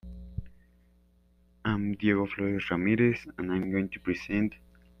I'm Diego Flores Ramirez and I'm going to present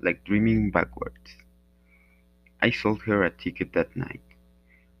Like Dreaming Backwards. I sold her a ticket that night.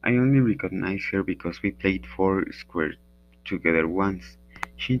 I only recognized her because we played four squares together once.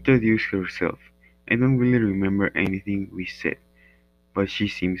 She introduced herself. I don't really remember anything we said, but she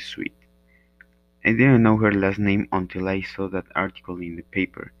seemed sweet. I didn't know her last name until I saw that article in the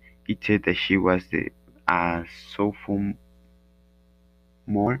paper. It said that she was a sophomore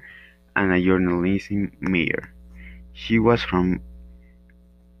and a journalism major. She was from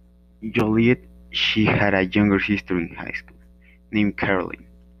Joliet. She had a younger sister in high school, named Caroline.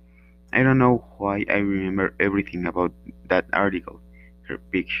 I don't know why I remember everything about that article. Her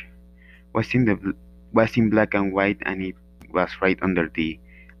picture was was in black and white, and it was right under the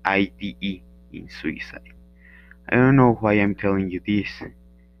IDE in suicide. I don't know why I'm telling you this.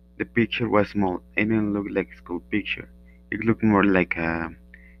 The picture was small. It didn't look like a school picture. It looked more like a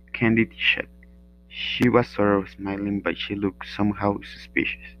candid shot. She was sort of smiling, but she looked somehow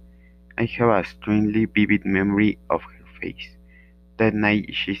suspicious. I have a strangely vivid memory of her face. That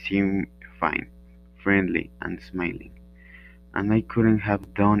night she seemed fine, friendly, and smiling, and I couldn't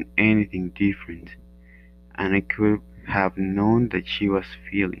have done anything different, and I could have known that she was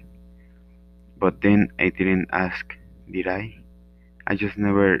feeling. But then I didn't ask, did I? I just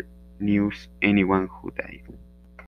never knew anyone who died.